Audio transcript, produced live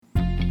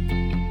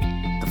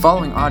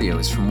following audio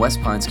is from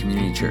West Pines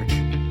Community Church.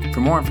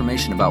 For more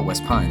information about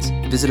West Pines,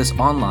 visit us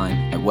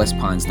online at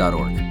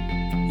westpines.org.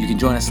 You can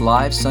join us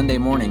live Sunday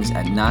mornings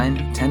at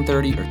 9,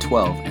 10:30, or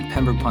 12 in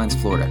Pembroke Pines,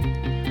 Florida,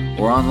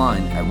 or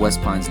online at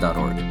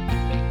westpines.org.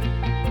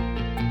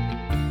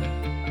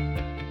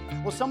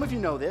 Well, some of you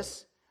know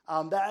this,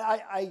 that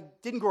I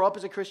didn't grow up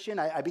as a Christian.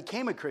 I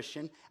became a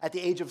Christian at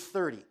the age of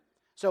 30.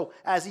 So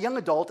as a young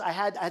adult, I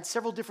had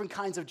several different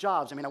kinds of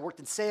jobs. I mean, I worked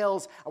in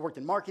sales, I worked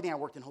in marketing, I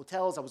worked in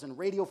hotels, I was in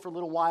radio for a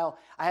little while.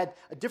 I had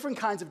different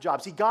kinds of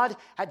jobs. See, God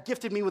had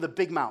gifted me with a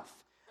big mouth.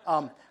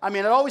 I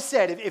always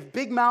said, if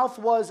big mouth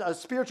was a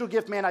spiritual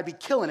gift, man, I'd be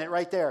killing it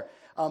right there.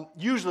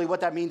 Usually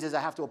what that means is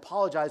I have to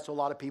apologize to a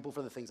lot of people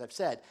for the things I've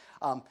said.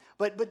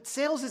 But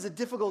sales is a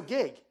difficult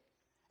gig.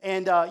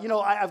 And,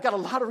 I've got a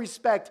lot of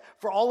respect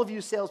for all of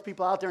you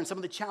salespeople out there and some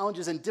of the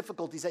challenges and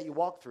difficulties that you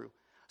walk through.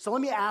 So let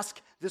me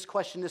ask this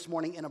question this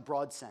morning in a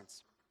broad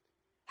sense.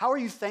 How are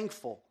you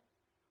thankful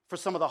for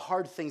some of the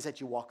hard things that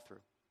you walk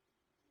through?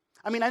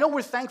 I know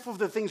we're thankful for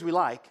the things we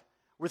like.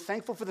 We're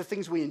thankful for the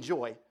things we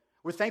enjoy.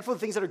 We're thankful for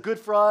the things that are good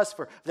for us,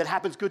 that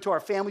happens good to our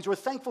families. We're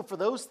thankful for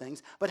those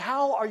things. But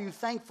how are you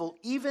thankful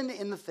even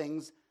in the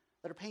things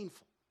that are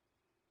painful?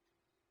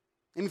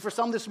 For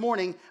some this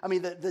morning,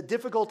 the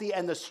difficulty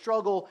and the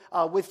struggle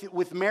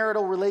with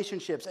marital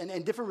relationships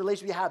and different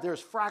relationships you have, there's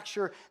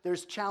fracture,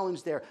 there's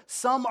challenge there.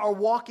 Some are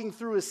walking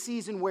through a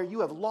season where you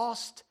have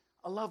lost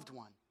a loved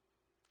one.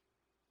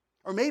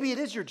 Or maybe it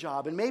is your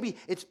job, and maybe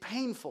it's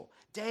painful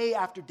day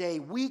after day,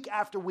 week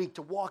after week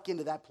to walk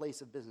into that place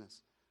of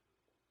business.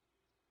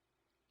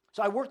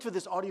 So I worked for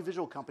this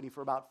audiovisual company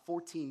for about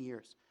 14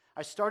 years.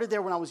 I started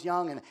there when I was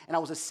young, and I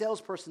was a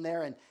salesperson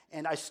there,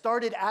 and I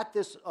started at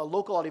this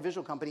local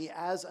audiovisual company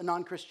as a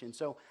non-Christian.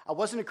 So I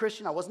wasn't a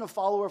Christian, I wasn't a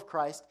follower of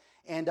Christ,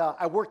 and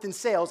I worked in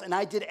sales, and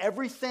I did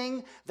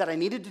everything that I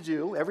needed to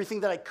do,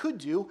 everything that I could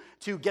do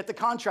to get the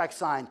contract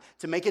signed,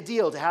 to make a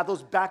deal, to have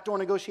those backdoor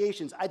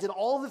negotiations. I did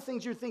all the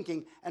things you're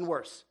thinking and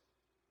worse.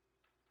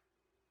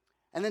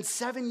 And then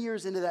 7 or 8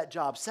 years into that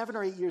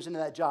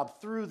job,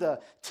 through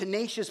the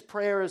tenacious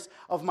prayers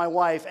of my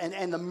wife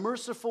and the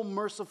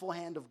merciful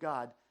hand of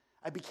God,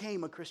 I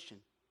became a Christian.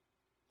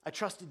 I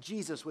trusted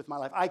Jesus with my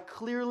life. I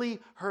clearly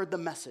heard the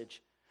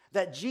message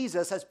that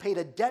Jesus has paid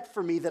a debt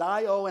for me that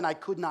I owe and I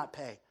could not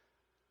pay.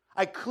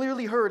 I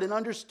clearly heard and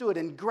understood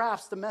and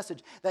grasped the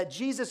message that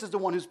Jesus is the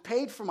one who's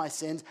paid for my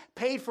sins,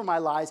 paid for my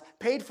lies,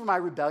 paid for my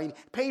rebellion,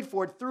 paid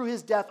for it through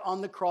his death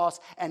on the cross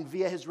and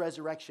via his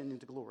resurrection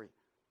into glory.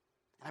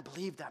 And I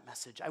believed that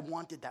message. I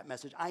wanted that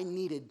message. I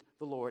needed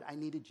the Lord. I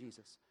needed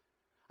Jesus.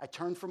 I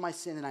turned from my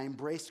sin and I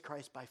embraced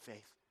Christ by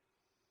faith.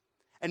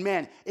 And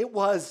man, it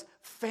was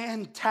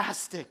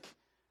fantastic.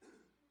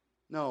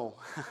 No,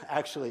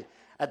 actually,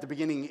 at the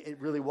beginning,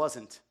 it really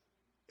wasn't.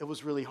 It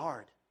was really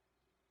hard.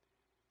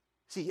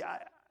 See,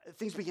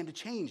 things began to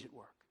change at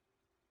work.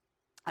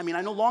 I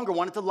no longer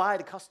wanted to lie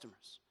to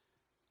customers.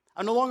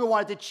 I no longer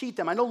wanted to cheat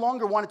them. I no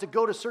longer wanted to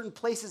go to certain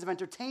places of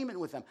entertainment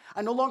with them.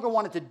 I no longer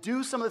wanted to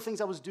do some of the things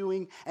I was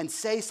doing and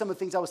say some of the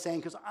things I was saying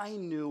because I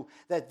knew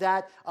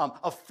that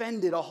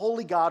offended a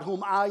holy God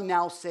whom I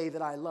now say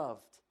that I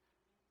loved.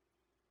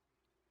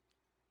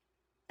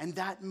 And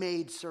that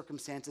made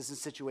circumstances and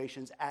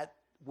situations at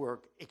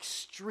work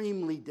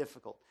extremely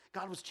difficult.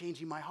 God was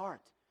changing my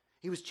heart.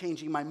 He was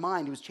changing my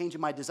mind. He was changing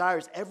my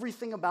desires,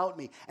 everything about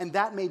me. And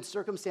that made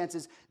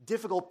circumstances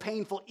difficult,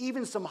 painful,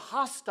 even some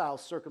hostile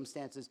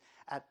circumstances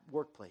at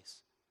workplace.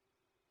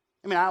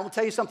 I will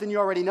tell you something you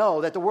already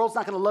know, that the world's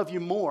not going to love you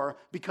more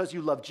because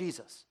you love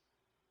Jesus.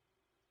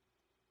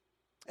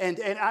 And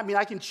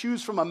I can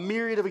choose from a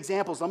myriad of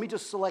examples. Let me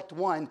just select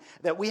one.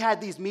 That we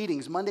had these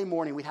meetings. Monday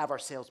morning, we'd have our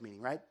sales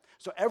meeting, right?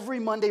 So every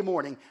Monday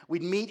morning,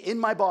 we'd meet in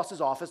my boss's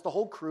office, the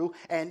whole crew,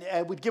 and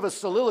we'd give a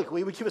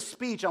soliloquy, we'd give a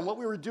speech on what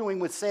we were doing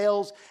with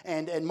sales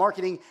and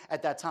marketing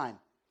at that time.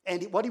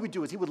 And what he would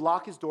do is he would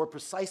lock his door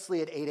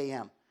precisely at 8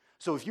 a.m.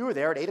 So if you were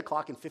there at 8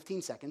 o'clock in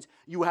 15 seconds,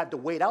 you had to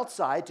wait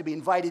outside to be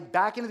invited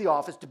back into the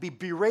office to be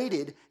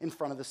berated in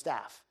front of the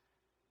staff.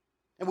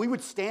 And we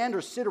would stand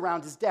or sit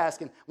around his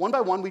desk, and one by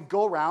one, we'd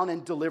go around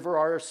and deliver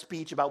our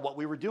speech about what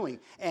we were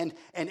doing. And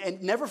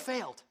never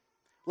failed.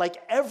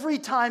 Like every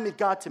time it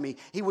got to me,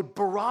 he would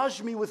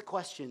barrage me with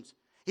questions.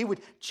 He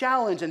would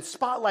challenge and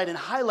spotlight and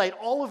highlight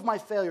all of my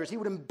failures. He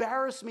would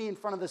embarrass me in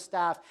front of the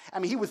staff.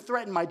 He would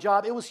threaten my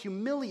job. It was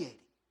humiliating.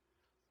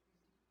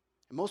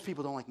 And most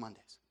people don't like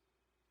Mondays.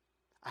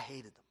 I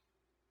hated them.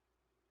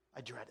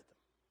 I dreaded them.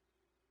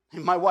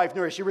 And my wife,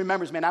 Nuri, she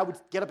remembers, man, I would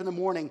get up in the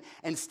morning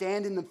and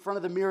stand in the front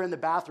of the mirror in the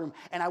bathroom,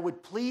 and I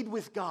would plead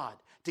with God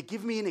to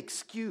give me an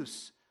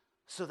excuse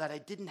so that I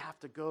didn't have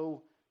to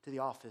go to the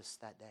office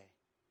that day.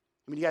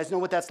 You guys know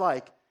what that's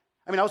like.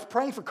 I was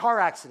praying for car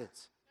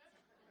accidents.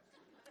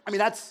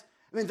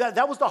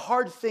 That was the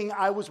hard thing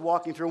I was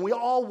walking through, and we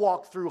all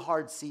walk through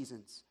hard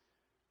seasons.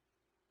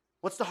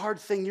 What's the hard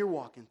thing you're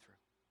walking through?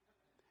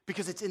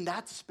 Because it's in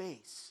that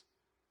space,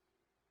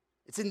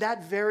 it's in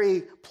that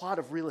very plot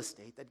of real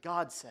estate that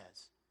God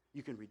says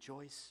you can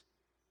rejoice,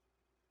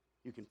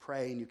 you can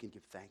pray, and you can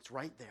give thanks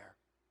right there.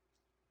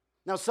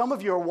 Now, some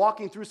of you are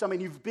walking through some,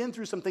 and you've been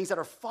through some things that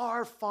are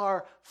far,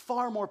 far,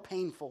 far more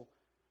painful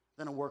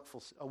than a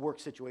work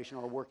situation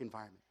or a work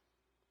environment.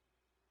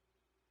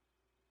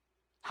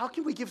 How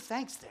can we give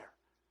thanks there?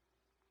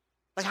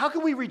 Like, how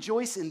can we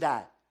rejoice in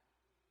that?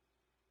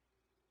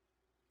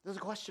 There's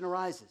a question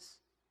arises.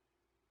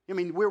 I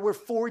mean, we're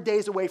 4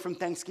 days away from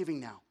Thanksgiving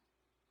now.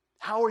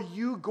 How are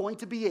you going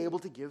to be able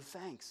to give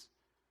thanks?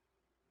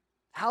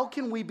 How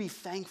can we be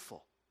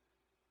thankful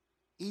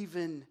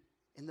even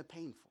in the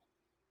painful?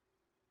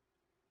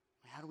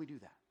 How do we do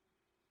that?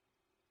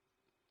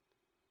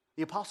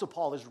 The Apostle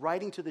Paul is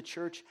writing to the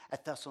church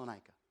at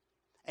Thessalonica.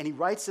 And he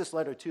writes this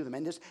letter to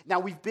them. Now,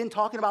 we've been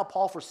talking about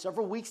Paul for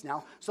several weeks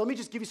now, so let me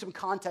just give you some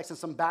context and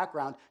some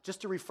background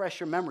just to refresh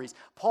your memories.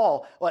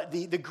 Paul,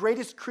 the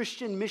greatest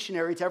Christian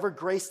missionary to ever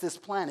grace this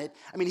planet,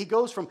 I mean, he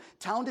goes from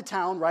town to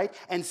town, right,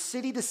 and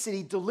city to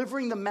city,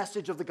 delivering the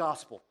message of the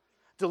gospel,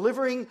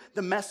 delivering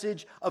the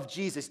message of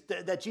Jesus,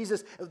 that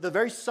Jesus, the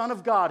very Son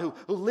of God who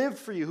lived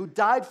for you, who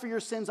died for your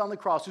sins on the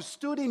cross, who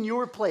stood in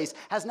your place,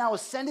 has now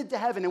ascended to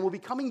heaven and will be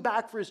coming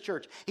back for his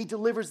church. He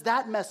delivers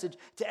that message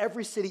to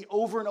every city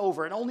over and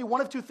over, and only one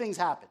of two things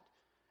happened.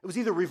 It was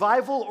either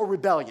revival or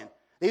rebellion.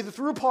 They either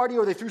threw a party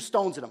or they threw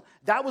stones at him.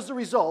 That was the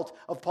result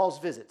of Paul's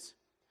visits.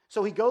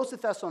 So he goes to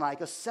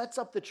Thessalonica, sets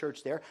up the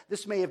church there.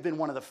 This may have been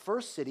one of the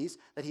first cities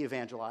that he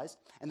evangelized,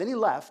 and then he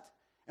left.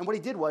 And what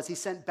he did was he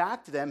sent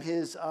back to them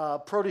his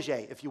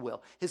protege, if you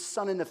will, his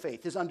son in the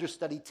faith, his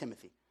understudy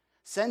Timothy.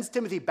 Sends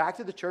Timothy back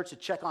to the church to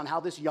check on how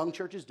this young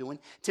church is doing.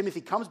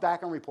 Timothy comes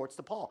back and reports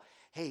to Paul,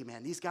 hey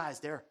man, these guys,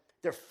 they're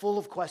full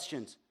of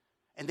questions,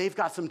 and they've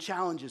got some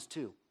challenges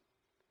too.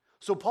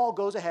 So Paul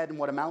goes ahead and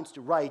what amounts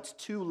to writes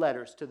 2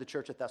 letters to the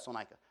church at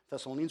Thessalonica,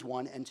 Thessalonians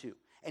 1 and 2.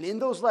 And in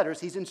those letters,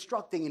 he's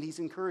instructing and he's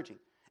encouraging.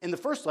 In the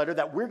first letter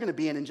that we're going to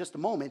be in just a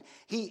moment,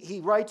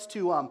 he writes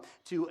to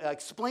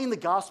explain the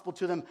gospel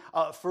to them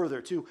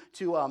further, to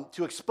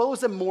expose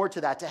them more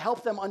to that, to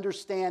help them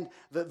understand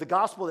the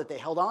gospel that they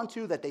held on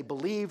to, that they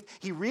believed.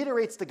 He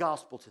reiterates the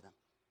gospel to them.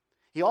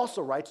 He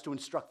also writes to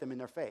instruct them in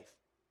their faith.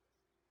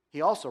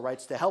 He also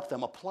writes to help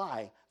them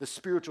apply the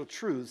spiritual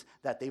truths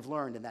that they've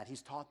learned and that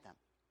he's taught them.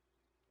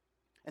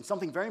 And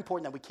something very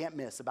important that we can't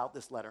miss about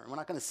this letter, and we're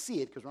not going to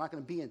see it because we're not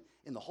going to be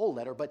in the whole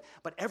letter, but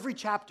every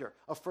chapter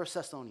of 1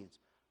 Thessalonians,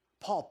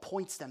 Paul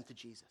points them to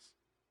Jesus.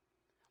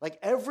 Like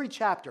every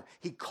chapter,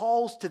 he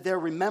calls to their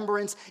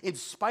remembrance in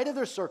spite of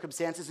their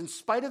circumstances, in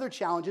spite of their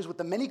challenges, with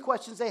the many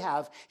questions they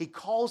have, he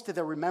calls to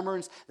their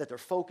remembrance that their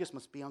focus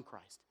must be on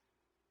Christ.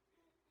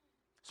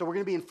 So we're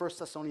going to be in 1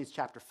 Thessalonians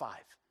chapter 5,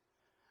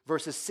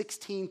 verses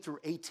 16 through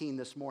 18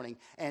 this morning.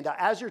 And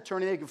as you're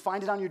turning there, you can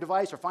find it on your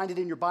device or find it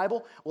in your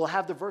Bible. We'll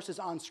have the verses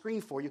on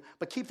screen for you,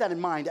 but keep that in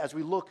mind as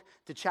we look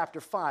to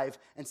chapter 5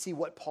 and see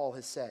what Paul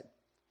has said.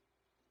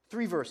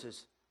 3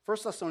 verses. 1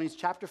 Thessalonians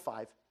chapter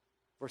 5,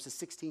 verses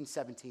 16,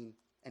 17,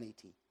 and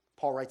 18.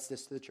 Paul writes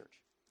this to the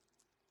church.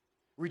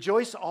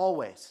 Rejoice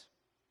always.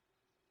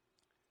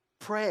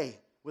 Pray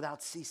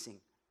without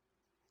ceasing.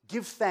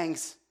 Give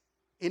thanks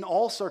in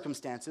all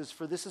circumstances,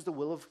 for this is the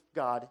will of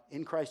God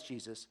in Christ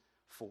Jesus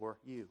for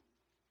you.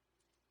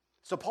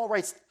 So Paul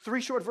writes 3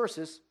 short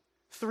verses,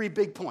 3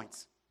 big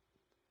points.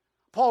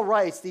 Paul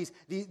writes these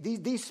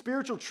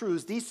spiritual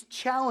truths, these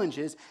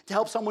challenges to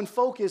help someone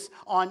focus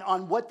on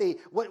what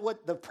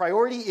the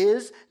priority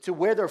is, to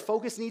where their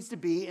focus needs to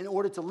be in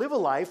order to live a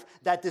life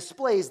that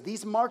displays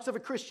these marks of a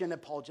Christian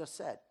that Paul just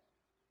said.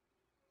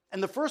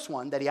 And the first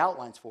one that he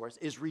outlines for us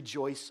is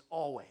rejoice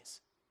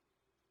always.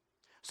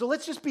 So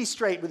let's just be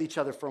straight with each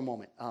other for a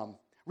moment.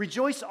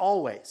 Rejoice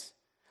always.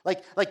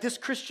 Like this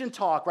Christian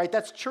talk, right?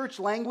 That's church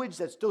language.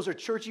 Those are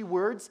churchy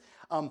words.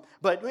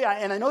 But yeah,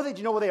 and I know that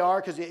you know what they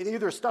are because they're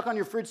either stuck on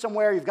your fridge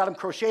somewhere, you've got them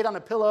crocheted on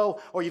a pillow,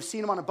 or you've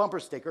seen them on a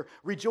bumper sticker.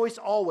 Rejoice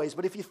always.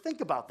 But if you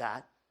think about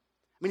that,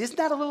 I mean, isn't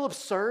that a little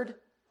absurd?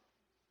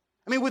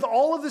 I mean, with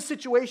all of the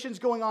situations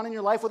going on in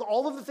your life, with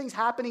all of the things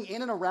happening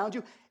in and around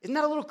you, isn't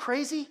that a little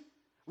crazy?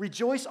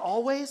 Rejoice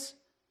always.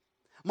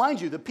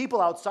 Mind you, the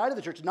people outside of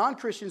the church,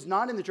 non-Christians,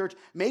 not in the church,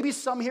 maybe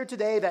some here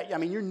today that, I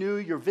mean, you're new,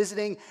 you're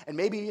visiting, and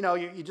maybe,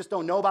 you just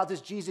don't know about this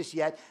Jesus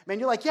yet. Man,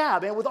 you're like, yeah,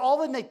 man, with all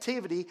the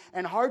negativity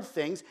and hard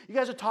things, you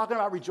guys are talking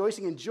about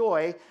rejoicing and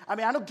joy. I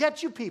mean, I don't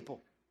get you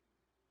people.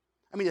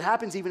 I mean, it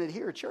happens even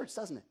here at church,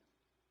 doesn't it?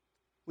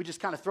 We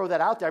just kind of throw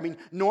that out there. I mean,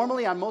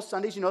 normally on most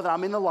Sundays, you know that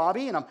I'm in the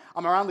lobby and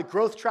I'm around the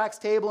growth tracks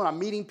table and I'm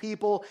meeting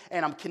people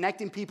and I'm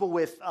connecting people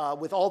with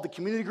all the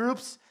community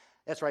groups.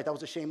 That's right, that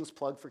was a shameless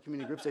plug for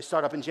community groups. They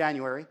start up in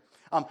January.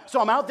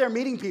 So I'm out there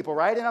meeting people,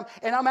 right?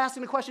 And I'm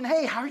asking the question,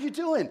 hey, how are you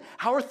doing?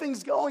 How are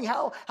things going?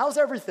 How's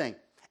everything?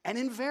 And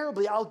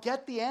invariably, I'll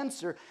get the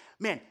answer,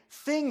 man,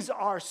 things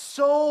are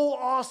so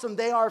awesome.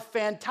 They are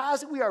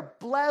fantastic. We are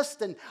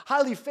blessed and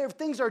highly favored.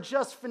 Things are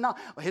just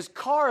phenomenal. His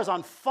car is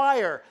on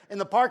fire in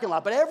the parking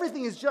lot, but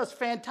everything is just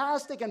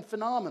fantastic and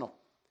phenomenal.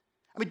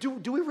 I mean,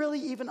 do we really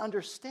even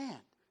understand?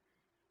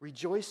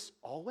 Rejoice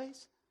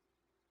always?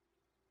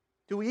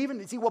 Do we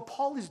even see what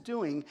Paul is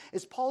doing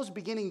is Paul is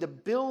beginning to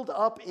build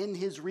up in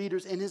his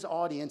readers, in his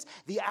audience,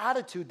 the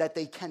attitude that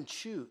they can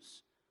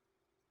choose.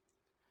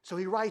 So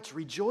he writes,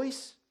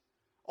 rejoice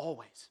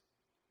always.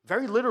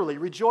 Very literally,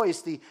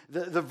 rejoice, the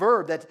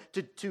verb that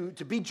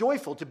to be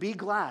joyful, to be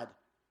glad.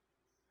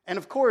 And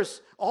of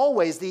course,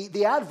 always,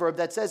 the adverb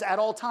that says at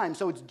all times.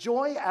 So it's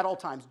joy at all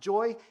times,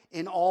 joy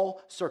in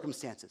all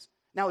circumstances.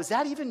 Now, is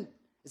that even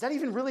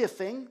really a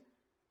thing?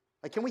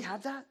 Like, can we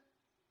have that?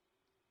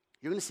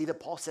 You're going to see that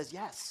Paul says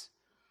yes,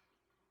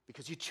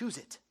 because you choose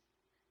it.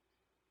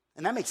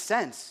 And that makes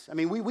sense. I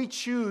mean, we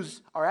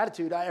choose our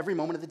attitude every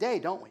moment of the day,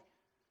 don't we?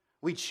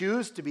 We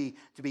choose to be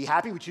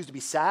happy. We choose to be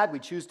sad. We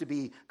choose to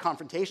be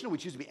confrontational. We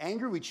choose to be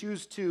angry. We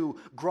choose to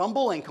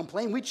grumble and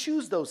complain. We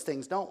choose those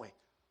things, don't we?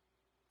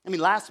 I mean,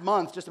 last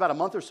month, just about a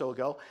month or so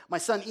ago, my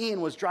son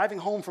Ian was driving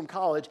home from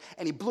college,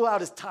 and he blew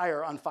out his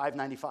tire on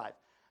 595.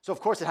 So,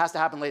 of course, it has to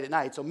happen late at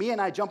night. So me and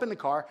I jump in the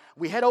car.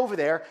 We head over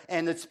there,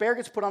 and the spare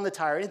gets put on the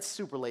tire. It's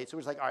super late. So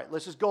we're just like, all right,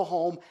 let's just go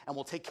home, and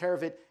we'll take care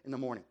of it in the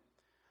morning.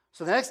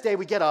 So the next day,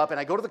 we get up, and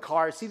I go to the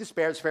car, see the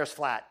spare's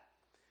flat.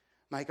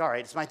 I'm like, all right,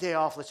 it's my day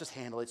off. Let's just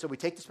handle it. So we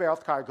take the spare off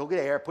the car, go get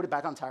air, put it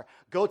back on the tire,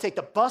 go take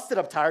the busted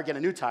up tire, get a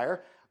new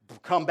tire,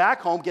 come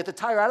back home, get the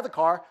tire out of the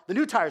car. The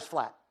new tire's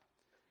flat.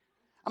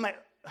 I'm like,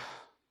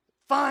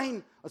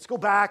 fine, let's go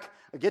back.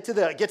 I get to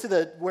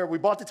the where we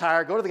bought the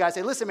tire, go to the guy,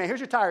 say, listen, man,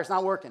 here's your tire. It's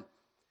not working.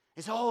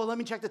 He says, oh, let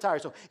me check the tire.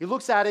 So he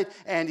looks at it,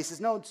 and he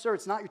says, no, sir,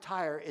 it's not your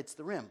tire. It's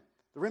the rim.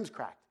 The rim's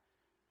cracked.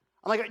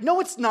 I'm like, no,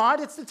 it's not.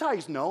 It's the tire.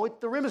 He says, no,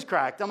 the rim is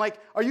cracked. I'm like,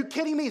 are you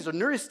kidding me? So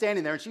Nuri's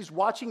standing there, and she's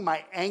watching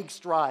my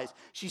angst rise.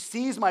 She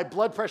sees my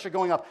blood pressure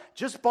going up.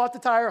 Just bought the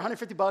tire,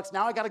 $150.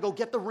 Now I got to go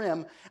get the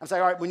rim. I'm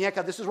saying, all right,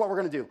 Muñeca, this is what we're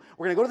going to do.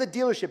 We're going to go to the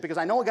dealership because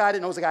I know a guy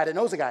that knows a guy that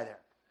knows a guy there.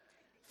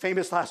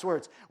 Famous last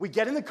words. We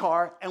get in the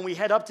car, and we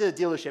head up to the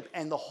dealership,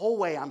 and the whole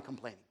way I'm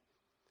complaining.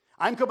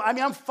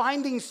 I'm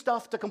finding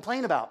stuff to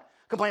complain about.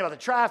 Complain about the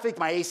traffic,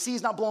 my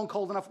AC's not blowing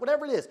cold enough,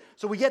 whatever it is.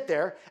 So we get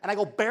there, and I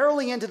go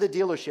barreling into the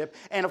dealership,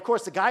 and of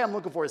course, the guy I'm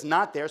looking for is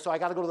not there, so I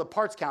got to go to the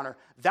parts counter.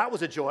 That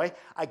was a joy.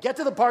 I get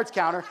to the parts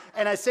counter,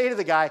 and I say to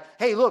the guy,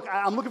 hey, look,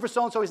 I'm looking for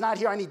so-and-so. He's not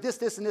here. I need this,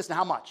 this, and this, and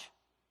how much?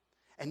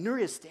 And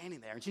Nuri is standing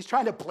there, and she's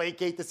trying to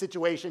placate the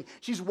situation.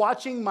 She's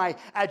watching my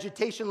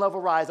agitation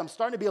level rise. I'm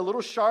starting to be a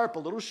little sharp, a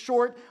little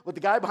short with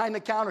the guy behind the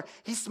counter.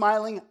 He's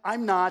smiling.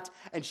 I'm not.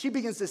 And she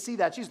begins to see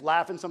that. She's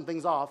laughing some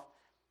things off.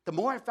 The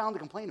more I found to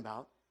complain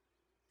about,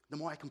 the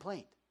more I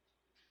complained.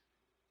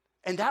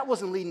 And that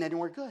wasn't leading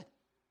anywhere good. I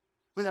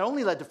mean, that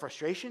only led to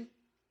frustration.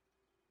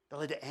 That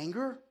led to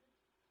anger.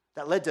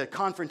 That led to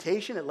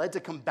confrontation. It led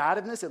to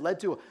combativeness. It led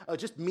to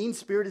just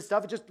mean-spirited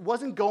stuff. It just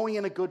wasn't going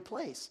in a good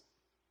place.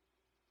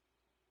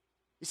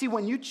 You see,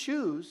 when you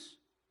choose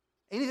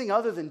anything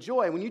other than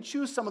joy, when you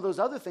choose some of those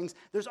other things,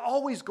 there's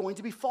always going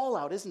to be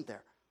fallout, isn't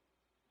there?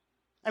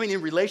 I mean,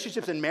 in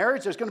relationships and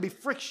marriage, there's going to be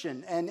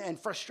friction and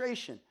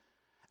frustration.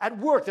 At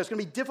work, there's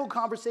going to be difficult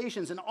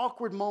conversations and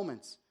awkward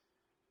moments.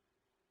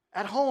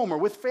 At home or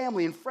with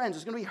family and friends,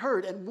 there's going to be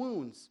hurt and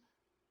wounds.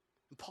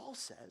 And Paul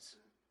says,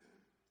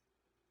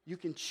 you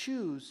can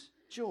choose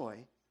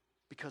joy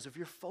because of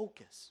your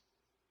focus.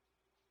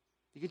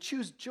 You can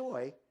choose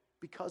joy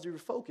because of your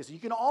focus. You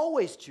can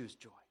always choose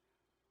joy.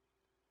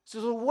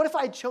 So what if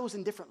I had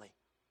chosen differently?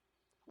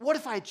 What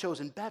if I had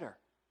chosen better?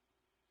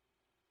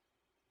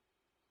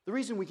 The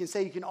reason we can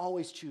say you can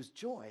always choose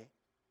joy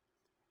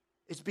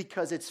is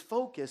because it's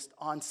focused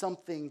on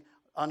something,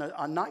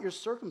 on not your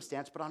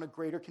circumstance, but on a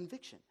greater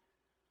conviction.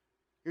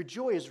 Your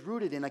joy is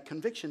rooted in a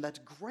conviction that's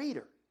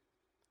greater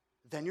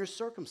than your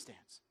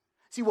circumstance.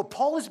 See, what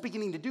Paul is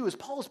beginning to do is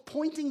Paul is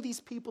pointing these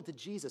people to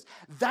Jesus.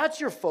 That's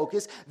your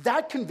focus.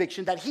 That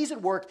conviction that he's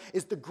at work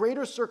is the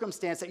greater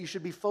circumstance that you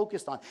should be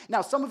focused on.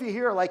 Now, some of you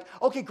here are like,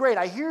 okay, great,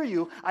 I hear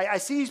you. I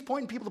see he's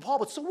pointing people to Paul,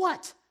 but so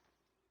what?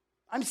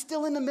 I'm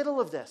still in the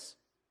middle of this.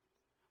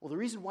 Well, the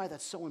reason why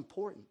that's so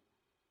important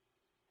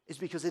is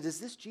because it is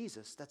this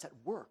Jesus that's at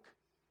work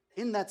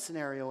in that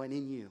scenario and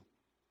in you.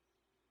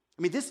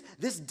 I mean,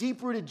 this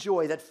deep-rooted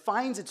joy that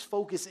finds its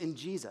focus in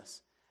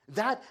Jesus,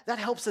 that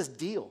helps us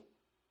deal.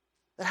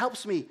 That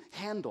helps me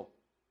handle.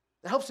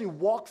 That helps me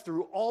walk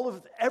through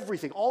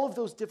everything, all of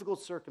those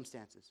difficult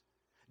circumstances.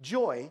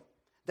 Joy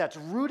that's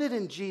rooted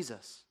in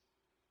Jesus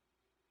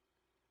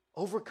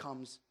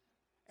overcomes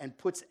and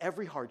puts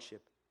every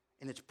hardship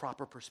in its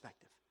proper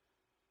perspective.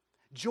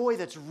 Joy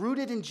that's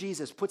rooted in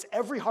Jesus puts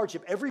every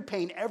hardship, every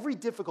pain, every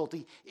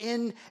difficulty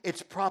in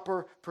its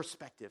proper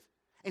perspective.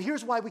 And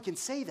here's why we can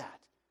say that.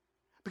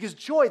 Because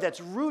joy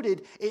that's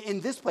rooted in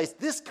this place,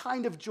 this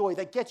kind of joy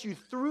that gets you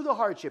through the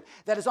hardship,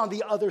 that is on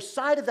the other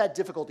side of that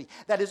difficulty,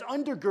 that is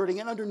undergirding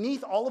and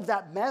underneath all of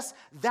that mess,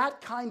 that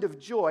kind of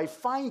joy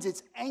finds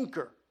its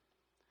anchor,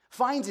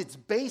 finds its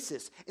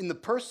basis in the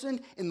person,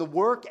 in the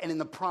work, and in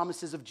the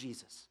promises of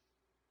Jesus.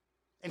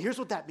 And here's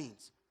what that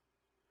means.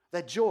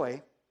 That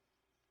joy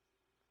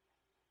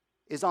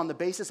is on the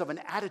basis of an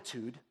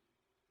attitude,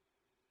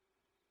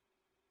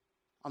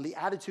 on the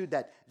attitude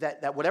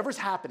that whatever's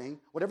happening,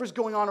 whatever's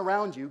going on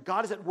around you,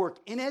 God is at work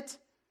in it,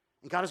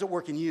 and God is at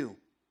work in you.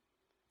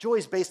 Joy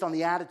is based on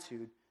the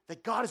attitude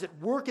that God is at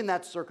work in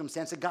that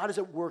circumstance, that God is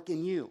at work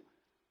in you.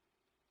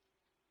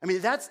 I mean,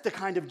 that's the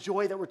kind of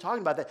joy that we're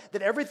talking about,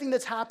 that everything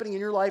that's happening in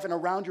your life and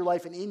around your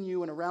life and in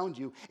you and around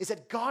you is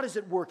that God is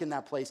at work in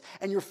that place,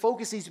 and your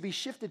focus needs to be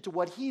shifted to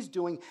what he's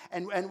doing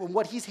and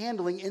what he's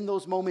handling in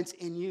those moments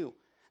in you.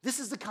 This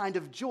is the kind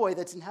of joy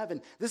that's in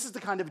heaven. This is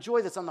the kind of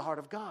joy that's on the heart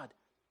of God.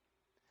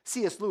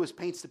 C.S. Lewis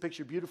paints the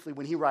picture beautifully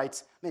when he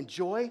writes, man,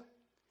 joy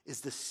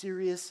is the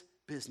serious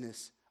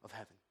business of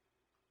heaven.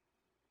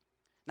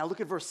 Now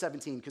look at verse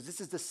 17, because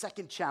this is the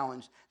second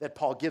challenge that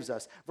Paul gives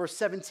us. Verse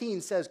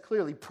 17 says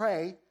clearly,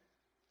 pray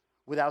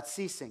without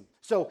ceasing.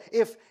 So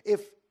if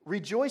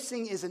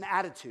rejoicing is an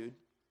attitude,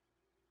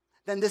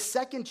 then the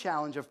second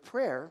challenge of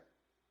prayer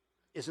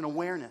is an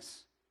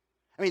awareness.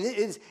 I mean,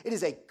 it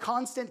is a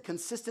constant,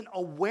 consistent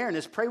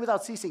awareness, pray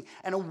without ceasing,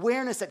 an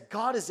awareness that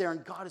God is there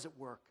and God is at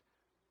work.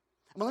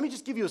 Well, let me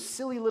just give you a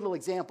silly little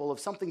example of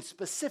something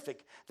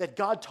specific that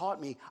God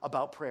taught me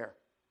about prayer.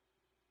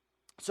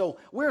 So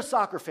we're a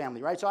soccer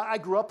family, right? So I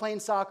grew up playing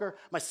soccer.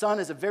 My son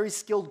is a very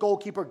skilled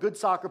goalkeeper, good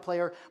soccer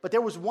player. But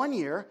there was one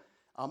year,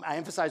 I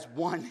emphasize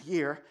 1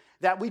 year,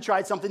 that we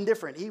tried something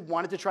different. He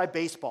wanted to try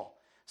baseball.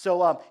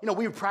 So,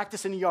 we would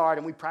practice in the yard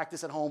and we'd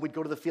practice at home. We'd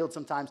go to the field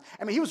sometimes.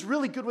 I mean, he was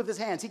really good with his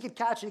hands. He could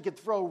catch and he could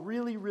throw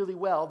really, really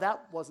well.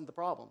 That wasn't the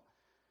problem.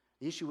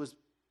 The issue was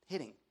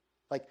hitting.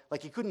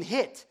 Like he couldn't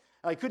hit.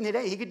 He couldn't hit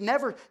any. He could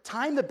never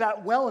time the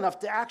bat well enough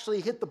to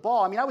actually hit the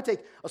ball. I mean, I would take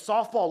a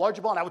softball, a larger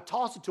ball, and I would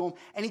toss it to him,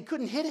 and he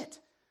couldn't hit it.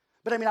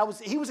 But I mean,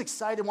 he was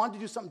excited, wanted to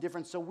do something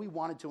different, so we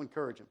wanted to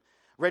encourage him.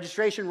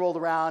 Registration rolled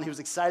around. He was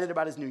excited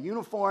about his new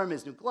uniform,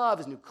 his new glove,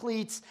 his new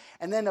cleats.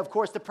 And then, of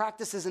course, the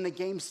practices and the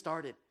games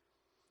started.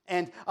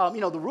 And,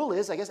 the rule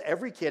is, I guess,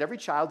 every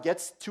child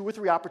gets 2 or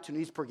 3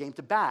 opportunities per game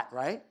to bat,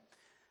 right?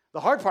 The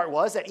hard part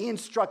was that Ian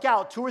struck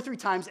out 2 or 3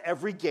 times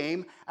every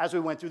game as we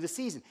went through the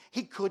season.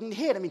 He couldn't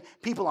hit. I mean,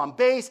 people on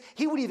base,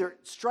 he would either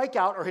strike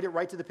out or hit it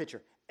right to the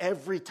pitcher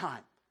every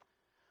time.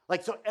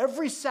 So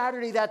every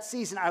Saturday that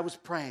season, I was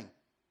praying.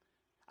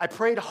 I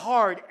prayed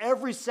hard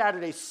every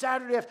Saturday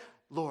after,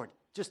 Lord,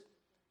 just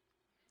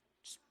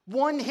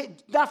one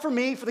hit, not for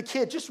me, for the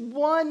kid, just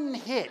one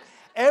hit.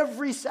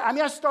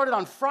 I started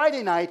on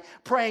Friday night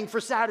praying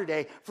for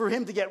Saturday for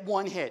him to get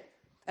 1 hit.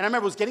 And I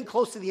remember it was getting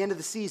close to the end of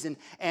the season,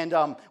 and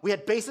we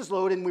had bases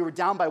loaded, and we were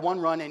down by 1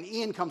 run, and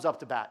Ian comes up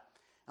to bat.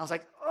 I was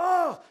like,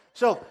 oh!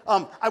 So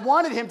I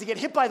wanted him to get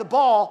hit by the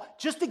ball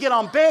just to get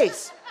on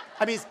base.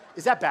 I mean,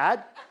 is that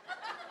bad?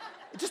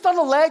 Just on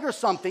the leg or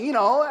something,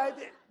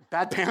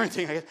 bad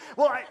parenting, I guess.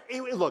 Well,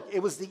 look, it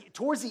was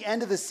towards the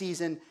end of the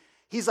season.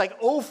 He's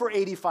like 0 for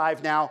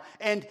 85 now,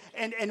 and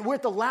we're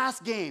at the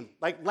last game,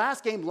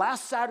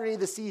 last Saturday of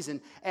the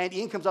season, and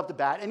Ian comes up to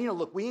bat, and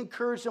look, we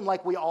encouraged him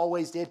like we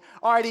always did.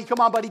 All righty,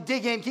 come on, buddy,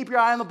 dig in, keep your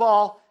eye on the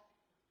ball.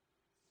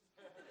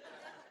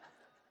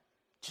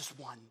 Just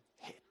 1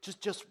 hit,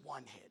 just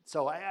 1 hit.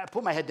 So I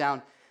put my head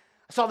down.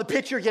 I saw the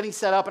pitcher getting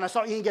set up, and I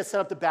saw Ian get set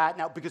up to bat.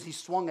 Now, because he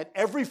swung at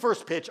every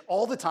first pitch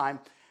all the time,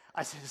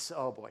 I said,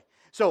 oh boy.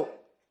 So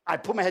I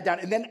put my head down,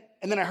 and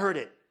then I heard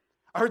it.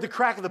 I heard the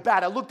crack of the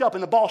bat. I looked up,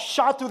 and the ball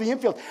shot through the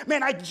infield.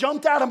 Man, I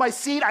jumped out of my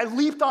seat. I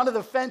leaped onto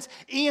the fence.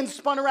 Ian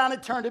spun around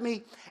and turned to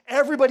me.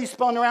 Everybody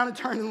spun around and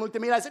turned and looked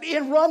at me. And I said,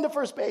 Ian, run to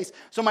first base.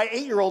 So my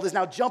 8-year-old is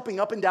now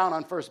jumping up and down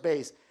on first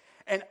base.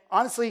 And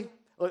honestly,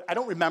 look, I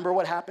don't remember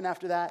what happened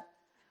after that.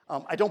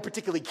 I don't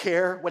particularly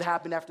care what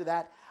happened after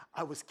that.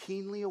 I was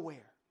keenly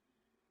aware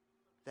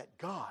that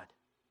God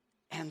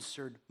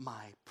answered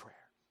my prayer.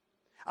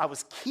 I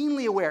was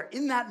keenly aware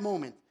in that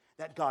moment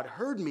that God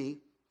heard me,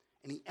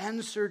 and he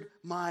answered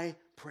my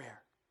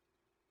prayer.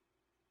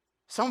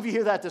 Some of you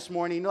hear that this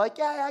morning. You're like,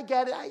 yeah, I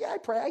get it. I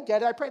pray. I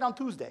get it. I prayed on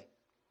Tuesday.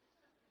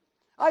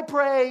 I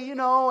pray,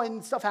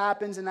 and stuff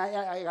happens, and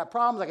I got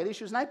problems, I got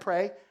issues, and I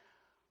pray.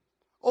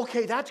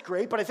 Okay, that's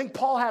great, but I think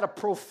Paul had a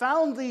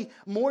profoundly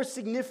more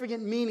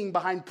significant meaning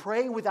behind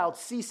pray without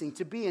ceasing,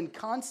 to be in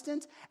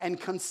constant and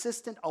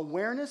consistent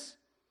awareness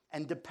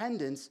and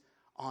dependence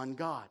on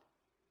God.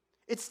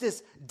 It's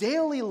this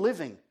daily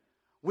living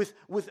with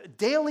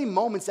daily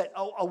moments that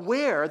are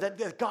aware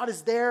that God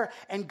is there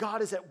and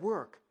God is at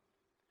work.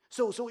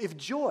 So if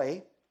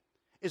joy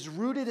is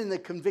rooted in the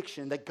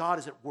conviction that God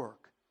is at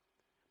work,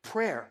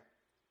 prayer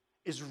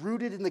is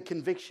rooted in the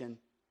conviction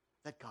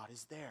that God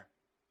is there.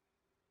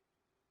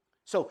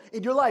 So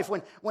in your life,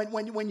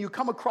 when you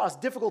come across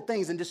difficult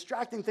things and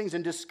distracting things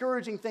and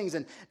discouraging things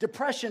and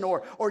depression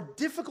or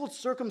difficult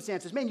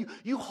circumstances, man,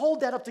 you hold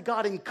that up to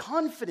God in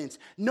confidence,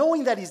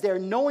 knowing that he's there,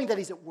 knowing that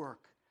he's at work.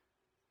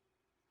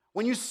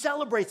 When you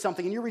celebrate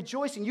something and you're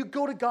rejoicing, you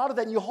go to God with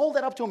that and you hold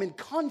that up to him in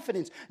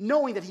confidence,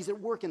 knowing that he's at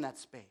work in that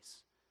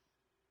space.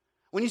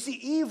 When you see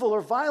evil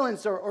or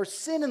violence or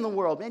sin in the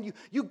world, man,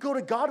 you go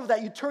to God with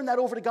that. You turn that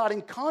over to God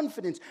in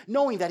confidence,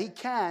 knowing that he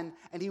can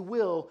and he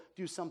will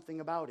do something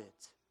about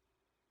it.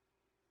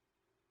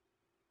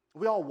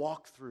 We all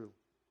walk through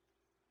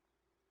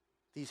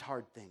these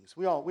hard things.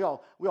 We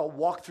all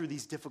walk through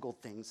these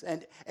difficult things.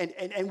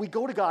 And we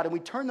go to God and we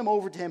turn them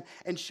over to him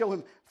and show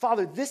him,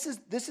 Father, this is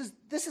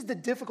the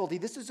difficulty.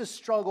 This is the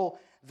struggle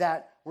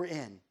that we're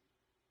in.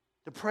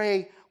 To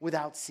pray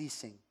without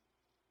ceasing.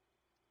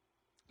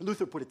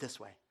 Luther put it this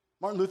way.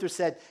 Martin Luther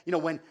said,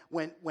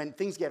 when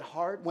things get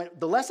hard,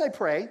 the less I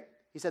pray,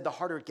 he said, the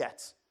harder it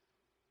gets.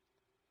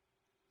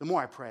 The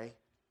more I pray,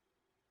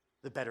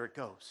 the better it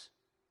goes.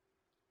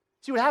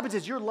 See, what happens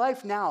is your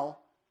life now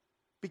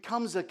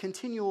becomes a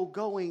continual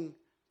going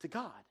to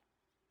God.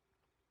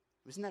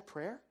 Isn't that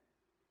prayer?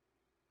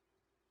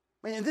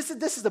 Man, this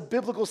is a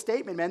biblical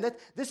statement, man.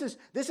 This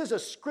is a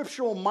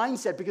scriptural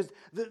mindset because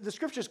the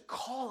scriptures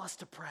call us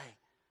to pray.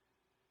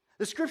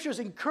 The scriptures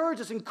encourage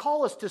us and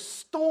call us to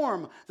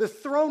storm the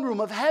throne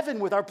room of heaven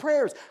with our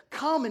prayers.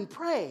 Come and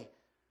pray.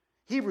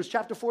 Hebrews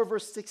chapter 4,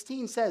 verse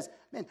 16 says,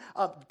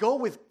 go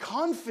with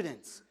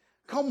confidence.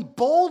 Come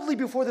boldly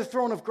before the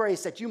throne of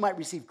grace that you might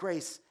receive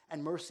grace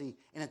and mercy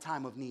in a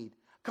time of need.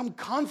 Come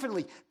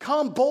confidently,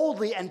 come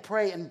boldly and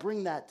pray and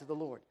bring that to the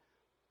Lord.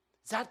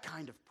 It's that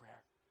kind of prayer.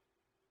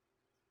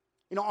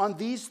 On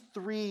these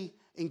three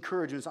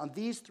encouragements, on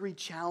these three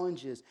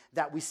challenges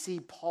that we see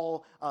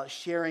Paul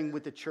sharing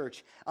with the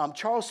church,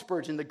 Charles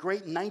Spurgeon, the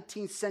great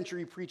 19th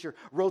century preacher,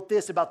 wrote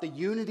this about the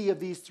unity of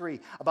these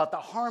three, about the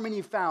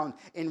harmony found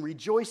in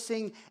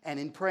rejoicing and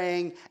in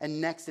praying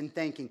and next in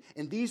thanking.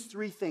 In these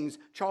three things,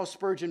 Charles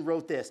Spurgeon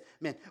wrote this.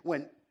 Man,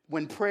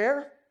 when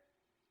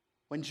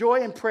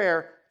joy and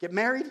prayer get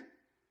married,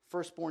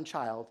 firstborn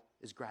child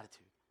is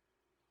gratitude.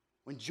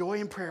 When joy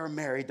and prayer are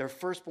married, their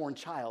firstborn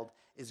child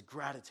is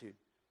gratitude.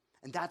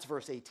 And that's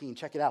verse 18.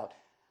 Check it out.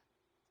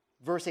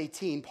 Verse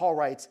 18, Paul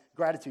writes,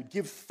 gratitude,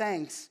 give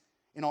thanks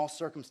in all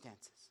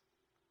circumstances.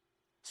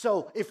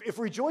 So if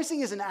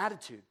rejoicing is an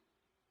attitude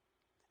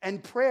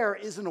and prayer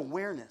is an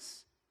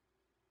awareness,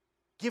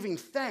 giving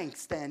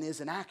thanks then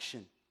is an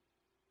action.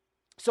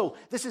 So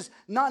this is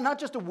not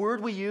just a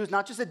word we use,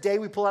 not just a day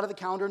we pull out of the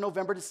calendar in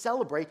November to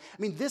celebrate.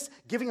 I mean, this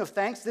giving of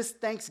thanks, this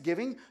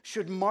thanksgiving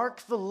should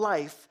mark the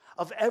life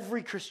of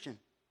every Christian.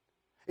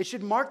 It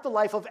should mark the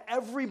life of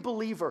every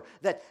believer,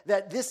 that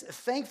this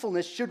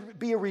thankfulness should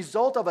be a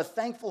result of a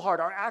thankful heart.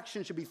 Our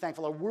actions should be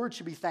thankful. Our words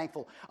should be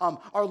thankful.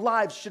 Our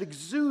lives should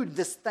exude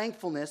this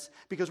thankfulness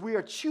because we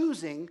are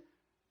choosing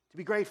to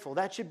be grateful.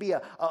 That should be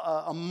a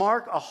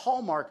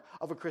hallmark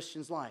of a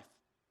Christian's life,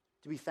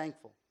 to be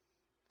thankful.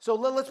 So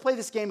let's play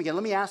this game again.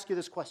 Let me ask you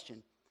this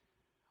question.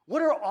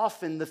 What are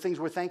often the things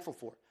we're thankful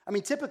for? I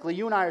mean, typically,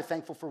 you and I are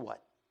thankful for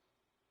what?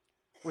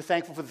 We're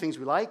thankful for the things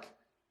we like.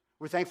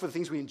 We're thankful for the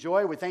things we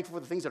enjoy. We're thankful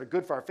for the things that are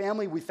good for our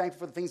family. We're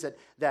thankful for the things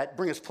that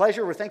bring us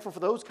pleasure. We're thankful for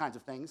those kinds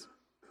of things.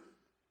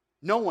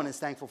 No one is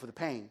thankful for the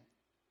pain.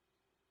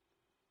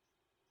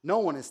 No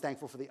one is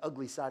thankful for the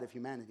ugly side of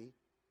humanity.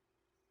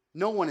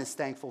 No one is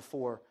thankful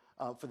for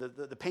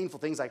the painful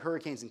things like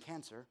hurricanes and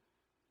cancer.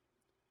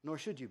 Nor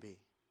should you be.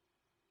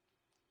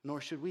 Nor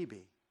should we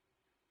be.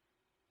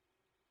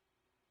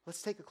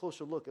 Let's take a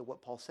closer look at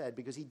what Paul said,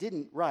 because he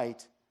didn't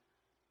write,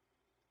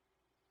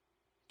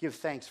 give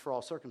thanks for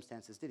all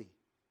circumstances, did he?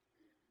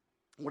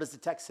 What does the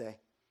text say?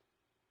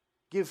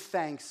 Give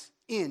thanks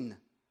in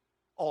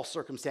all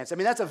circumstances. I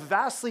mean, that's a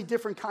vastly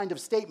different kind of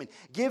statement.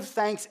 Give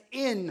thanks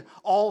in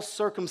all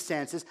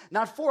circumstances,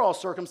 not for all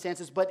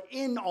circumstances, but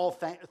in all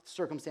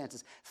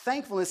circumstances.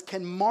 Thankfulness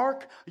can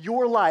mark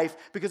your life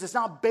because it's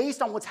not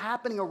based on what's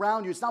happening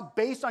around you. It's not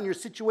based on your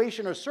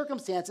situation or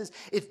circumstances.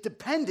 It's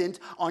dependent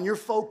on your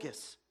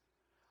focus.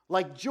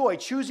 Like joy,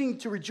 choosing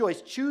to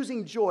rejoice,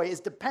 choosing joy is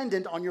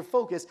dependent on your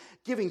focus.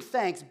 Giving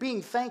thanks,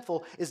 being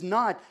thankful is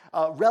not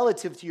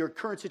relative to your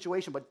current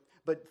situation,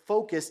 but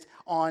focused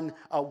on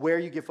where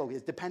you give focus.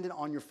 It's dependent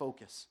on your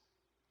focus.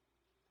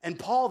 And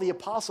Paul, the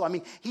apostle, I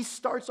mean, he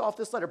starts off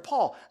this letter.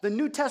 Paul, the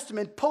New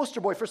Testament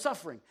poster boy for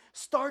suffering,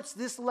 starts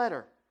this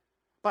letter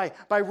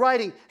by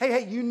writing,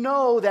 hey, you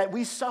know that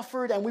we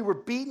suffered and we were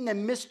beaten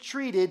and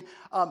mistreated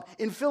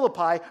in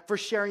Philippi for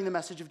sharing the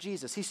message of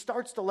Jesus. He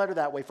starts the letter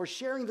that way, for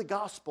sharing the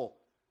gospel.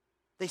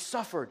 They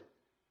suffered.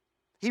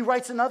 He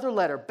writes another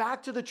letter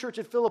back to the church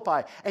at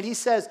Philippi, and he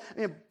says,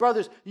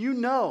 brothers, you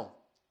know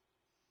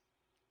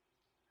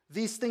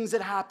these things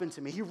that happened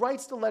to me. He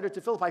writes the letter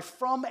to Philippi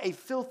from a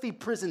filthy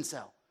prison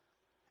cell.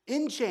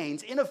 In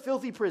chains, in a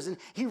filthy prison,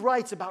 he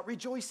writes about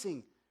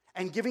rejoicing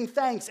and giving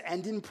thanks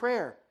and in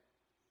prayer.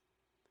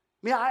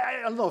 I mean, I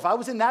don't know, if I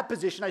was in that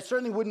position, I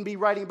certainly wouldn't be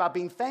writing about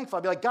being thankful.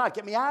 I'd be like, God,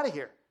 get me out of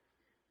here.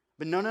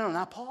 But no,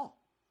 not Paul.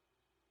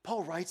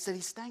 Paul writes that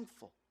he's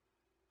thankful.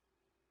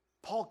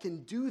 Paul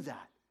can do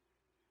that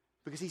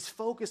because he's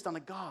focused on a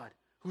God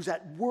who's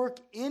at work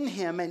in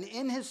him and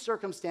in his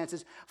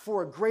circumstances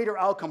for a greater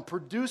outcome,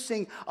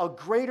 producing a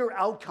greater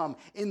outcome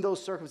in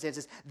those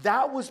circumstances.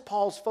 That was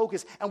Paul's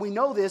focus. And we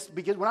know this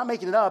because we're not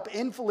making it up.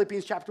 In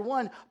Philippians chapter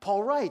 1,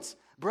 Paul writes,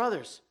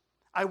 brothers,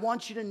 I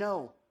want you to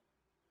know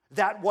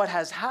that what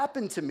has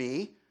happened to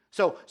me,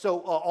 so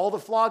all the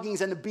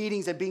floggings and the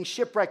beatings and being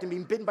shipwrecked and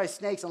being bitten by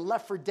snakes and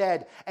left for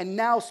dead, and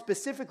now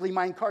specifically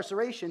my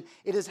incarceration,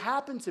 it has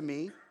happened to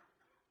me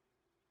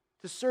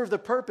to serve the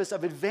purpose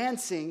of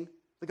advancing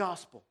the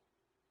gospel.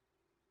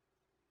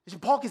 So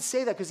Paul could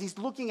say that because he's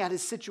looking at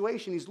his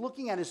situation, he's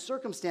looking at his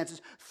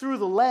circumstances through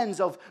the lens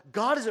of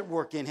God is at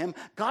work in him,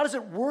 God is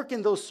at work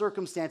in those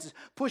circumstances,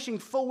 pushing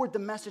forward the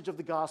message of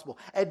the gospel,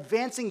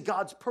 advancing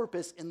God's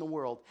purpose in the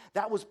world.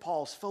 That was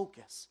Paul's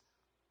focus.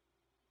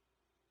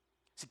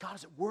 See, God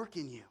is at work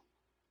in you.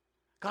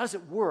 God is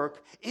at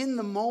work in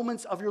the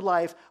moments of your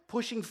life,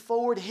 pushing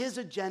forward his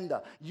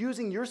agenda,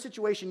 using your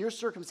situation, your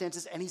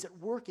circumstances, and he's at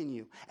work in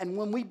you. And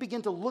when we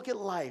begin to look at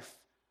life,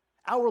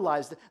 our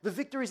lives, the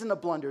victories and the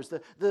blunders,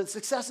 the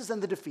successes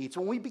and the defeats,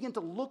 when we begin to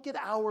look at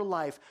our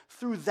life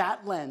through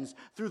that lens,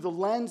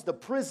 the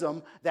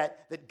prism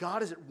that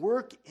God is at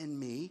work in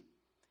me,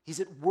 he's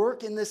at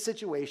work in this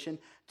situation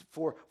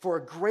for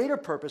a greater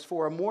purpose,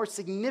 for a more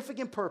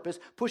significant purpose,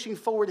 pushing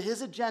forward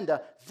his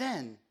agenda,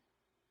 then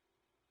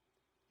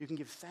you can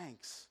give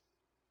thanks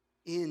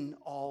in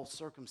all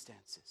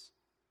circumstances.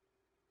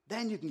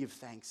 Then you can give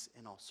thanks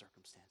in all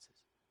circumstances.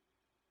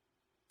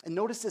 And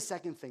notice the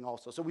second thing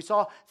also. So we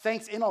saw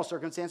thanks in all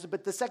circumstances,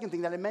 but the second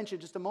thing that I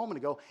mentioned just a moment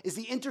ago is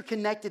the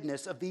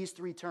interconnectedness of these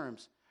three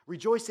terms.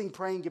 Rejoicing,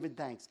 praying, giving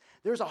thanks.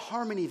 There's a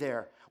harmony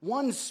there.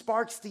 One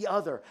sparks the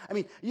other. I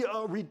mean,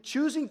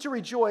 choosing to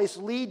rejoice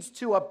leads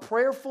to a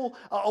prayerful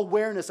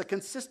awareness, a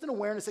consistent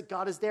awareness that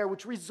God is there,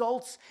 which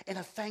results in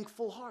a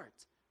thankful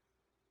heart.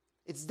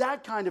 It's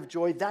that kind of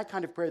joy, that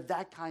kind of prayer,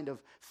 that kind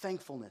of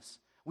thankfulness.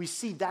 We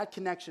see that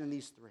connection in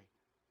these three.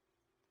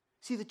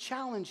 See, the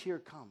challenge here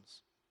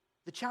comes.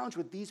 The challenge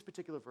with these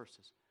particular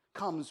verses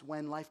comes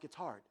when life gets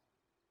hard.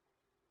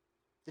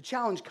 The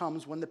challenge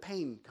comes when the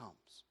pain comes.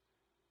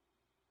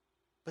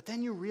 But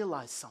then you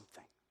realize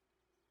something.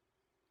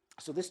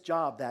 So this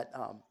job that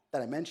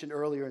I mentioned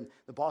earlier, and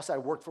the boss I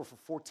worked for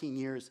 14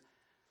 years,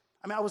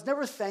 I was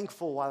never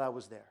thankful while I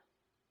was there.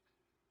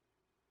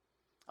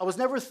 I was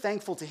never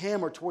thankful to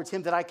him or towards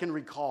him that I can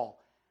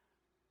recall.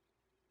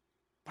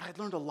 But I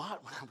learned a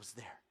lot when I was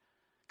there.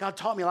 God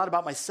taught me a lot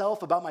about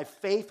myself, about my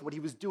faith, what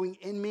he was doing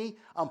in me,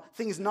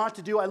 things not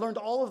to do. I learned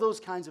all of those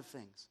kinds of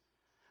things.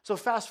 So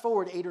fast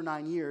forward 8 or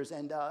 9 years,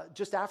 and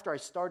just after I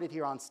started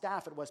here on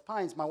staff at West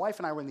Pines, my wife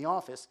and I were in the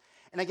office,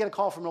 and I get a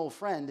call from an old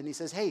friend, and he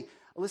says, hey,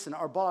 listen,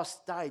 our boss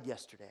died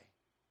yesterday.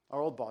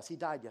 Our old boss, he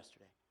died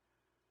yesterday.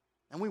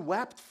 And we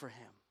wept for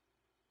him.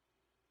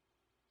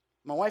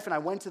 My wife and I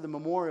went to the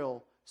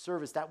memorial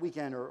service that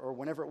weekend or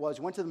whenever it was.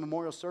 We went to the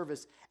memorial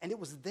service, and it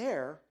was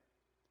there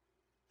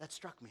that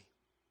struck me.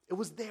 It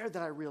was there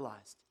that I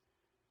realized,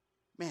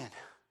 man,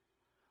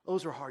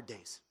 those were hard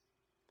days.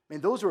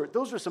 Man, those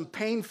were some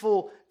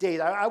painful days.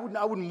 I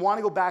wouldn't want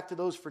to go back to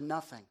those for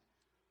nothing.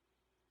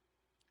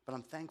 But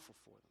I'm thankful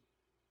for them.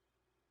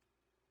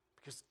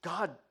 Because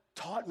God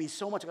taught me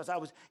so much.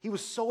 Because he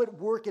was so at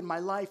work in my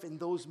life in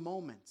those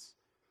moments.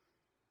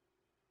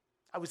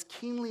 I was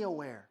keenly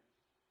aware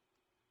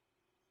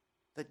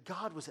that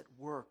God was at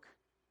work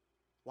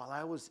while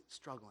I was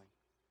struggling.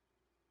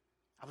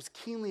 I was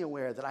keenly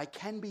aware that I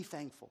can be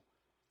thankful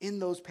in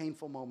those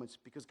painful moments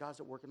because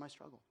God's at work in my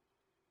struggle.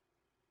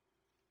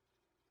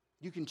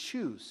 You can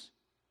choose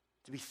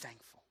to be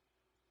thankful.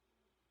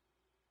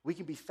 We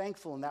can be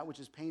thankful in that which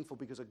is painful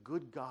because a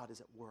good God is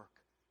at work.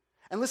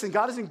 And listen,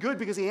 God isn't good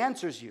because he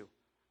answers you.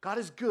 God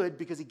is good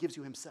because he gives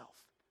you himself.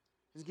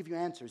 He doesn't give you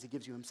answers, he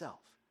gives you himself.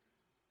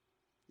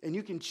 And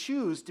you can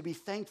choose to be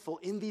thankful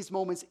in these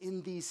moments,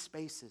 in these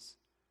spaces.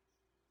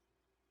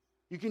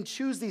 You can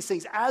choose these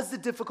things. As the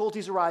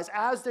difficulties arise,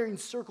 as they're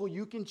encircled,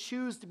 you can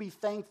choose to be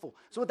thankful.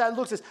 So what that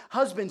looks is,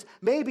 husbands,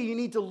 maybe you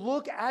need to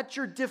look at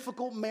your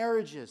difficult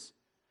marriages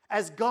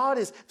as God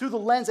is, through the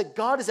lens that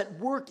God is at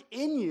work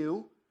in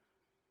you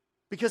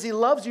because he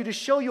loves you to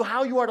show you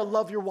how you are to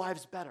love your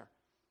wives better.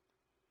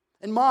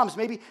 And moms,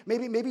 maybe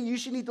you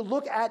should need to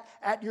look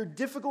at your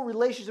difficult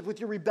relationship with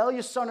your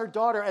rebellious son or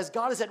daughter as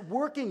God is at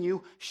work in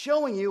you,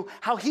 showing you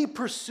how he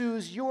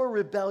pursues your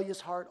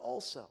rebellious heart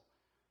also.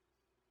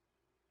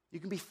 You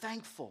can be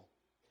thankful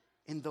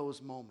in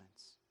those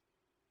moments.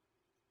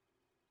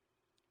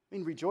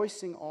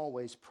 Rejoicing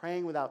always,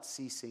 praying without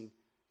ceasing,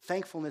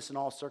 thankfulness in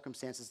all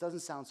circumstances doesn't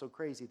sound so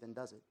crazy then,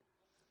 does it?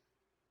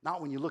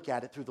 Not when you look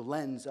at it through the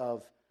lens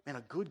of, man,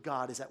 a good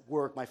God is at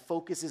work. My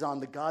focus is on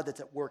the God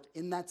that's at work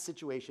in that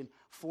situation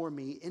for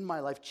me, in my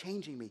life,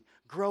 changing me,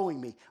 growing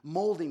me,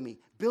 molding me,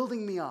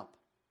 building me up.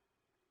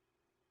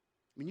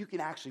 You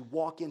can actually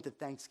walk into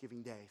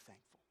Thanksgiving Day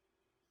thankful.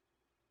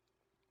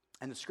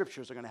 And the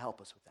scriptures are going to help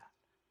us with that.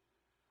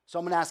 So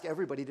I'm going to ask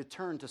everybody to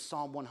turn to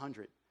Psalm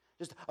 100.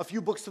 Just a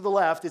few books to the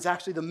left. It's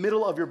actually the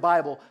middle of your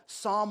Bible,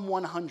 Psalm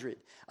 100.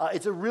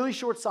 It's a really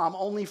short psalm,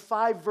 only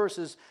 5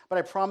 verses, but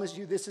I promise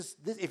you this,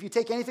 if you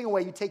take anything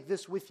away, you take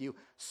this with you.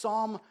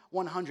 Psalm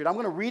 100. I'm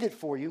going to read it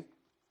for you.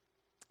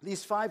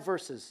 These 5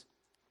 verses.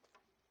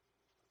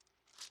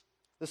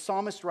 The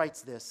psalmist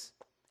writes this.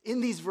 In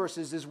these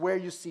verses is where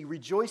you see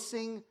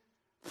rejoicing,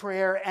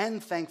 prayer,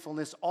 and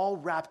thankfulness all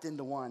wrapped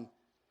into one.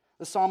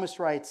 The psalmist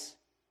writes,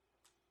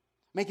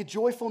 make a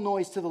joyful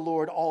noise to the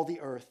Lord, all the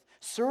earth.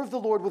 Serve the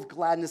Lord with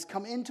gladness.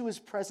 Come into his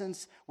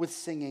presence with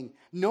singing.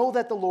 Know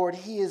that the Lord,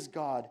 he is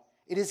God.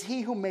 It is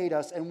he who made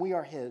us, and we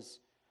are his.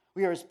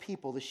 We are his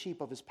people, the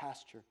sheep of his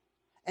pasture.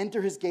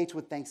 Enter his gates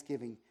with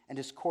thanksgiving and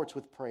his courts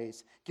with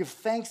praise. Give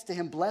thanks to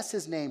him. Bless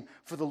his name,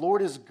 for the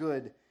Lord is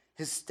good.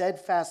 His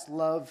steadfast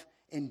love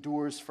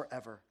endures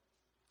forever,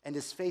 and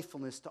his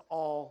faithfulness to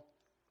all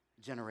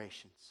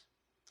generations.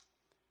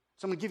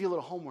 So I'm going to give you a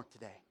little homework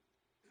today.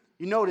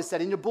 you notice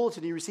that in your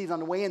bulletin you received on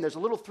the way in, there's a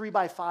little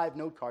 3x5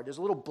 note card. There's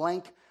a little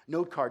blank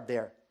note card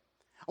there.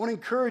 I want to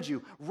encourage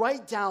you,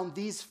 write down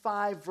these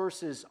 5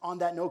 verses on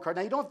that note card.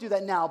 Now, you don't have to do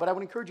that now, but I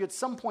would encourage you at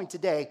some point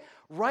today,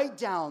 write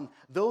down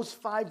those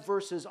 5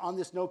 verses on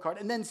this note card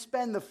and then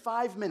spend the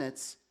 5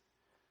 minutes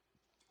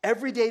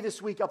every day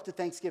this week up to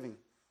Thanksgiving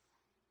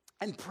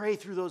and pray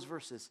through those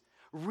verses.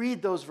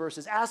 Read those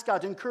verses. Ask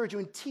God to encourage you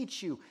and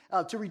teach you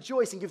to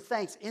rejoice and give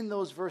thanks in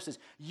those verses.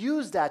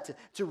 Use that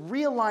to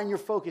realign your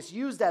focus.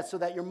 Use that so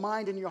that your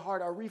mind and your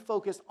heart are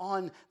refocused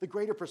on the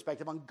greater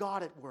perspective, on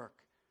God at work.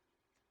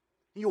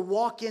 You'll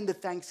walk into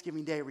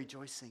Thanksgiving Day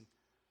rejoicing.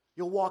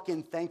 You'll walk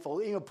in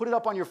thankful. Put it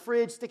up on your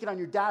fridge, stick it on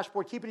your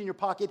dashboard, keep it in your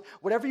pocket,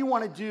 whatever you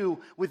want to do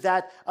with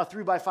that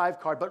 3x5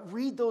 card. But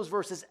read those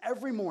verses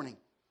every morning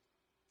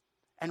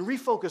and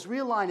refocus,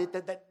 realign it,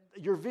 that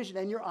your vision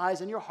and your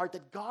eyes and your heart,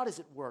 that God is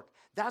at work.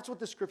 That's what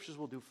the scriptures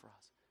will do for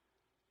us.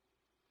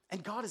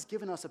 And God has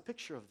given us a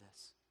picture of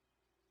this.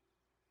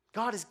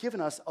 God has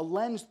given us a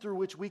lens through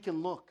which we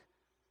can look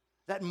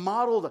that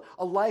modeled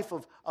a life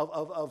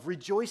of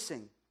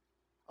rejoicing,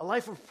 a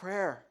life of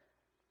prayer,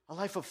 a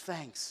life of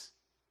thanks,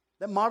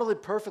 that modeled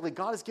it perfectly.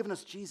 God has given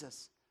us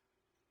Jesus.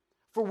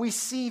 For we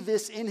see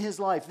this in his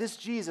life, this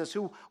Jesus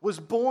who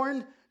was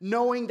born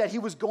knowing that he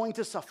was going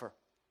to suffer,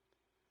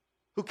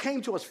 who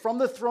came to us from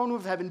the throne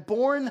of heaven,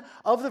 born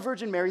of the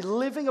Virgin Mary,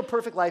 living a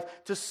perfect life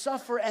to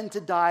suffer and to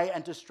die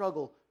and to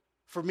struggle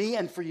for me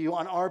and for you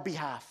on our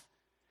behalf.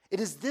 It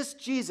is this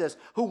Jesus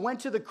who went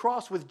to the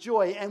cross with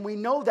joy, and we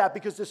know that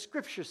because the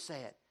scriptures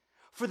say it.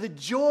 For the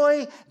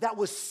joy that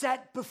was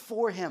set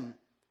before him,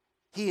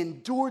 he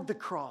endured the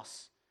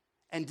cross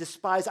and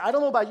despised. I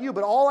don't know about you,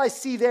 but all I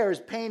see there is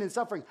pain and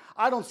suffering.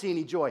 I don't see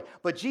any joy.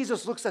 But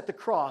Jesus looks at the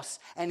cross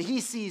and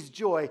he sees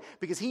joy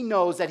because he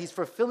knows that he's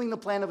fulfilling the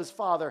plan of his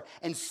Father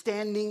and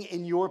standing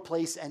in your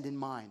place and in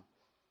mine.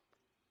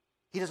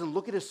 He doesn't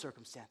look at his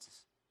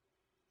circumstances.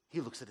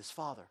 He looks at his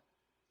Father.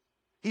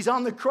 He's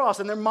on the cross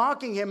and they're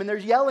mocking him and they're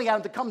yelling at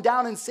him to come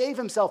down and save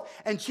himself.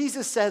 And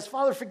Jesus says,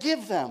 Father,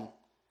 forgive them,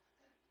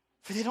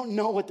 for they don't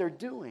know what they're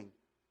doing.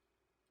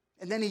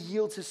 And then he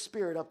yields his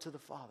spirit up to the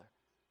Father.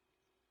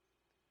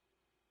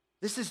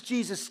 This is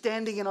Jesus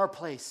standing in our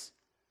place.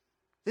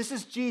 This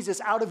is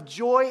Jesus out of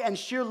joy and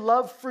sheer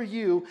love for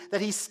you,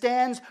 that he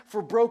stands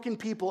for broken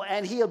people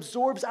and he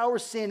absorbs our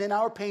sin and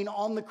our pain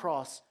on the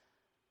cross.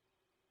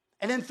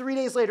 And then 3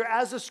 days later,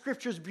 as the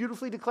scriptures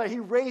beautifully declare, he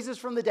raises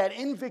from the dead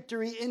in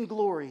victory, in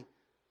glory.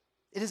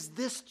 It is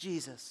this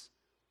Jesus.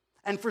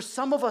 And for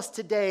some of us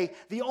today,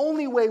 the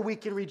only way we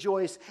can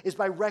rejoice is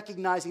by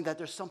recognizing that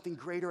there's something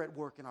greater at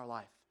work in our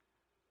life.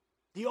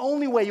 The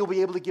only way you'll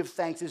be able to give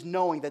thanks is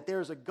knowing that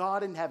there's a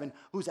God in heaven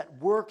who's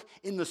at work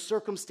in the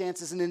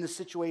circumstances and in the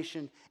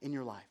situation in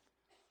your life.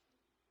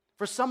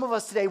 For some of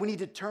us today, we need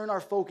to turn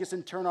our focus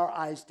and turn our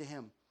eyes to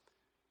him.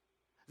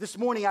 This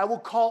morning, I will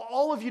call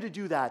all of you to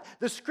do that.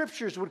 The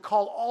scriptures would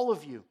call all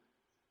of you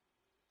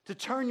to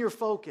turn your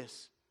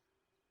focus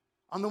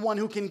on the one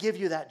who can give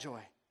you that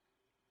joy,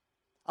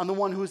 on the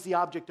one who is the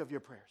object of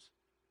your prayers,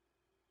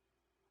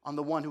 on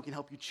the one who can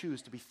help you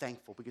choose to be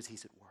thankful because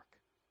he's at work.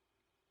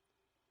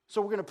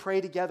 So we're going to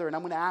pray together, and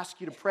I'm going to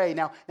ask you to pray.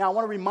 Now I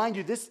want to remind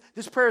you, this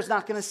prayer is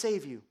not going to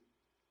save you.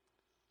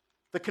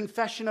 The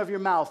confession of your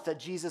mouth that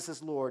Jesus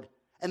is Lord,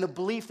 and the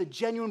belief, the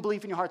genuine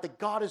belief in your heart that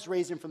God has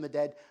raised him from the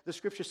dead, the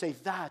scriptures say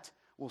that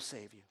will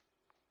save you.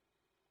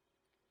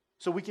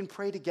 So we can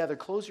pray together.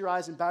 Close your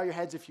eyes and bow your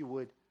heads if you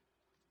would.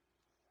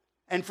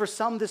 And for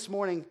some this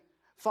morning,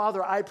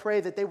 Father, I pray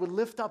that they would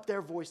lift up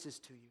their voices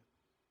to you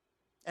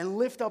and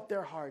lift up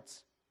their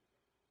hearts.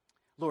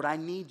 Lord, I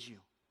need you.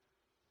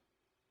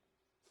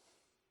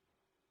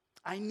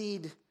 I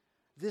need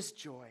this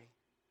joy.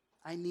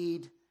 I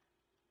need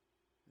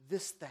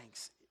this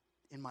thanks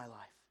in my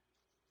life.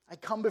 I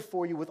come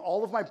before you with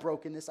all of my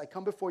brokenness. I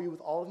come before you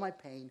with all of my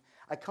pain.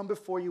 I come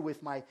before you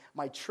with my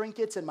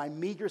trinkets and my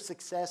meager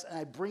success, and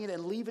I bring it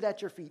and leave it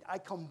at your feet. I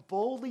come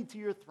boldly to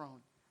your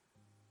throne,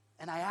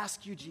 and I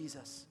ask you,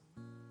 Jesus,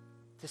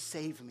 to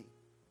save me.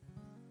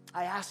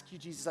 I ask you,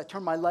 Jesus, I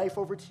turn my life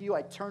over to you.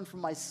 I turn from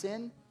my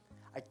sin.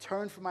 I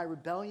turn from my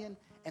rebellion,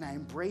 and I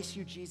embrace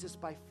you, Jesus,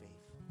 by faith.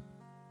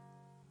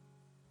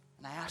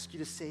 And I ask you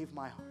to save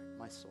my heart,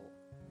 my soul.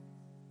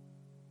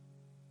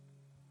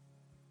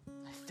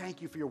 I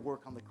thank you for your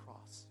work on the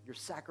cross, your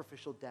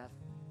sacrificial death,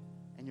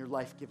 and your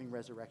life-giving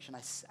resurrection.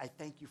 I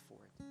thank you for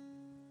it.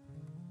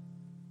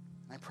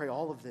 And I pray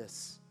all of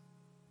this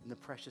in the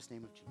precious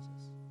name of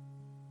Jesus.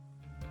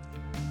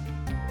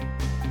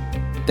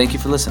 Thank you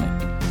for listening.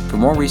 For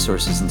more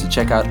resources and to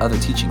check out other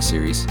teaching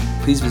series,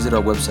 please visit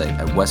our website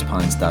at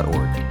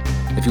westpines.org.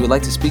 If you would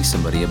like to speak to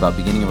somebody about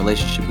beginning a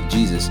relationship with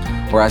Jesus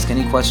or ask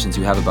any questions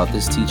you have about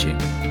this teaching,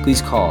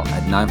 please call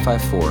at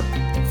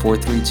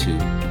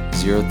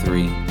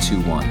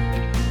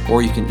 954-432-0321.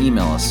 Or you can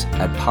email us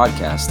at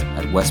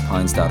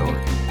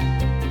podcast@westpines.org.